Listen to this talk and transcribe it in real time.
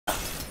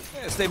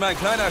Ist eben ein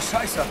kleiner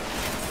Scheißer.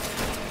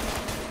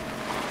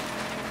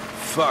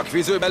 Fuck,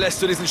 wieso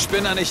überlässt du diesen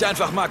Spinner nicht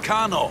einfach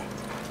Marcano?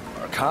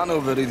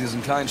 Marcano würde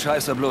diesen kleinen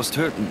Scheißer bloß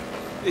töten.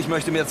 Ich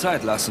möchte mir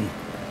Zeit lassen.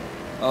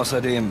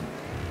 Außerdem,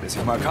 bis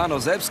ich Marcano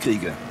selbst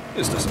kriege,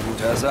 ist das ein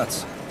guter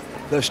Ersatz.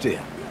 Verstehe.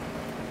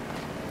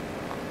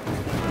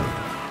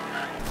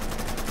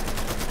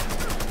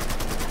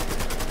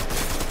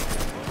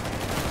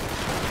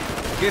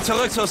 Geh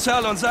zurück zu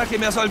Sal und sag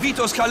ihm, er soll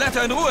Vito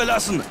Scaletta in Ruhe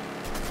lassen.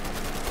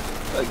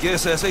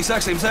 Vergiss es, ich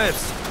sag's ihm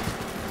selbst.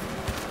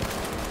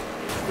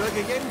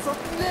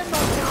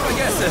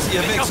 Vergesst es,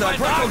 ihr Wichser.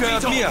 Greco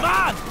gehört mir.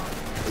 Mann!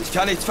 Ich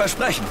kann nichts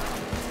versprechen.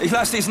 Ich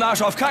lasse diesen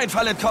Arsch auf keinen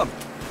Fall entkommen.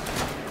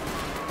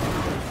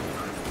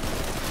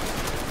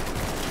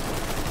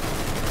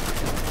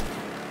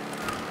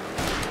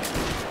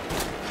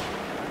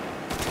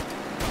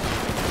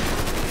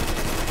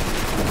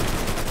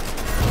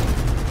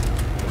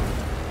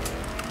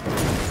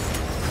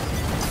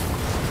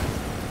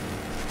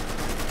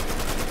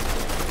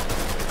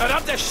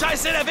 Verdammte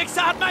Scheiße, der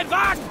Wichser hat meinen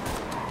Wagen!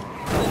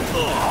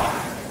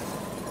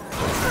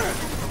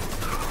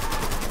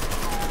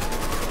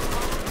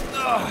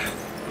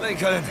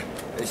 Lincoln,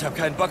 ich habe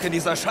keinen Bock, in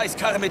dieser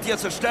Scheißkarre mit dir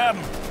zu sterben.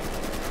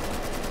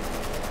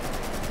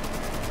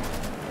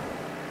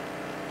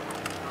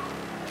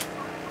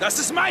 Das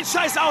ist mein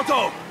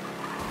Scheißauto!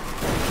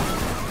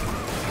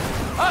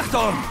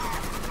 Achtung!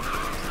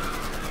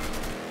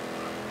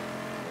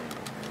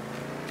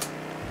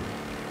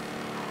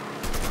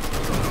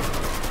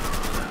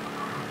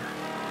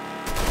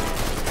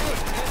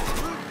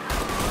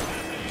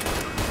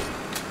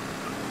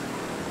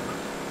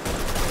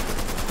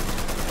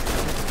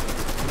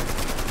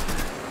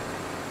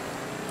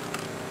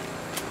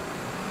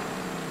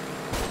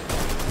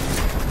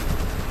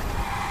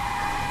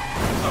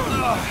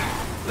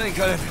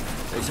 Lincoln,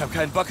 ich habe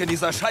keinen Bock, in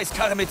dieser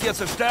Scheißkarre mit dir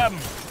zu sterben.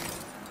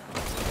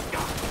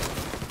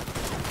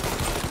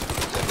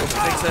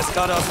 Der Wichser ist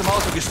gerade aus dem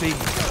Auto gestiegen.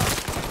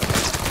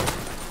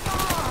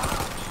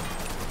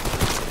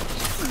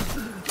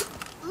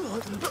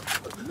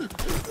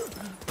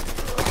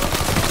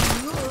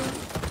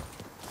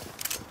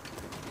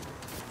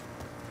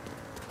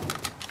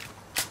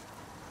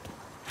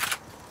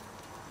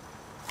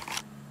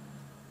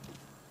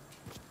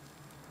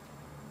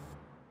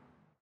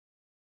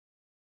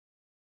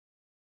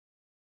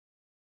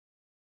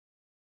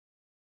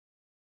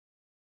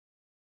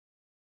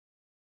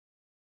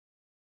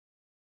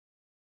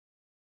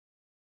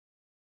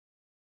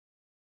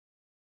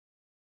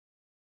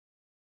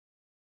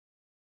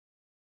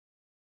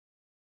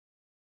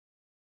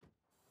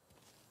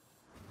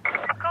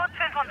 Code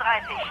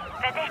 35.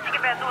 Verdächtige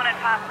Person im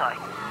Fahrzeug.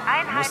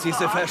 Du musst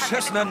diese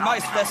verschissenen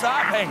Maisfresser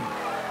abhängen.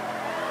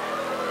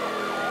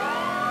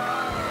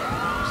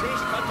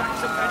 Sichtkontakt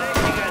zum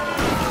Verdächtigen.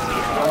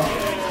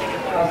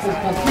 Was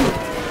ist passiert?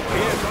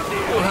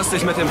 Du hast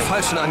dich mit dem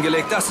Falschen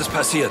angelegt, das ist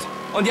passiert.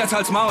 Und jetzt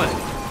halt's Maul.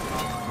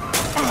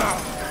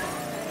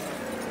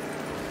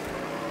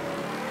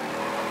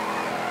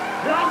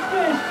 Lass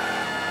mich!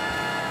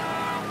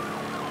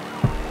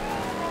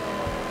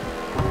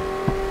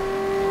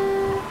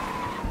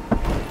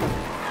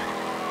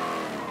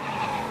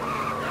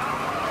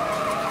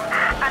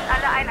 An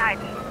alle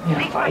Einheiten. Ja,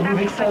 feine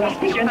Wichser,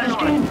 lass mich endlich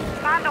gehen.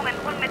 Fahndungen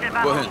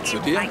unmittelbar Wohin, zu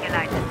dir?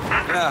 eingeleitet.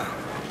 Ja,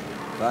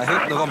 da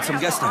hinten rum zum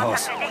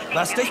Gästehaus.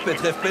 Was dich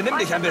betrifft, benimm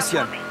dich ein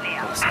bisschen.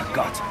 Großer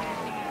Gott.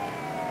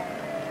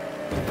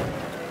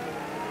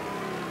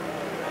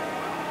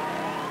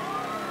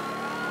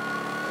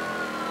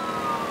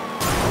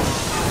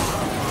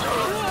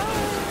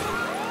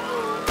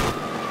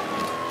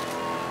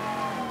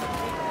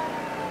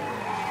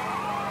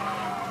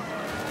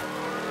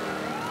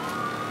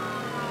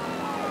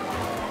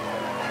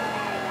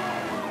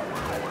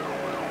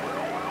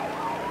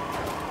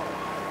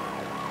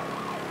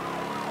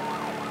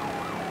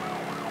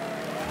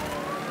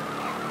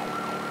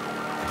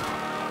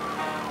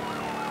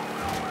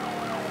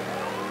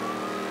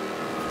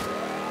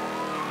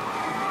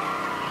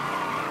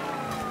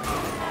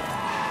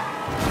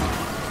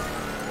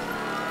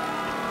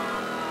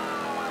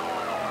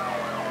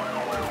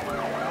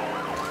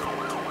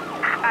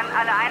 An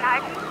alle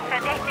Einheiten.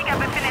 Verdächtiger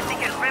befindet sich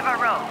in River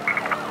Road.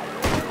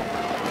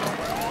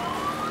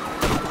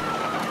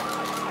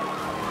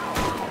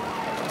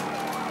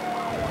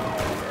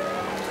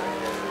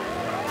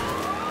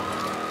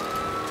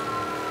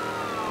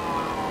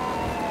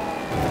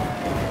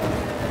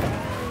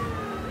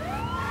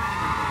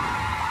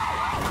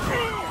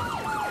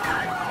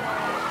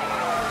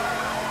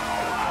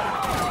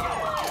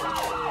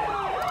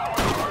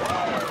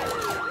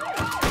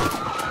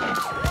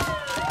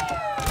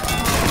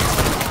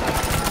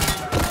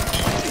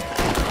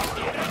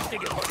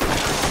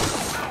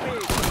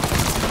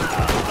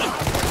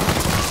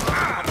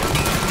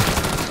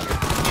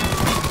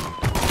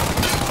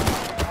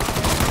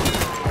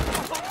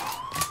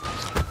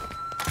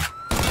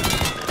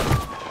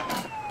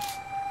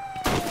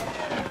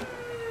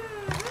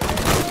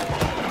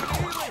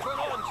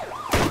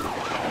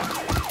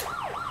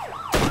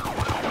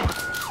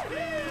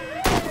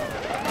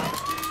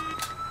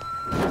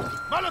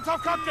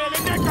 Molotow-Cocktail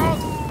in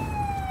Deckung!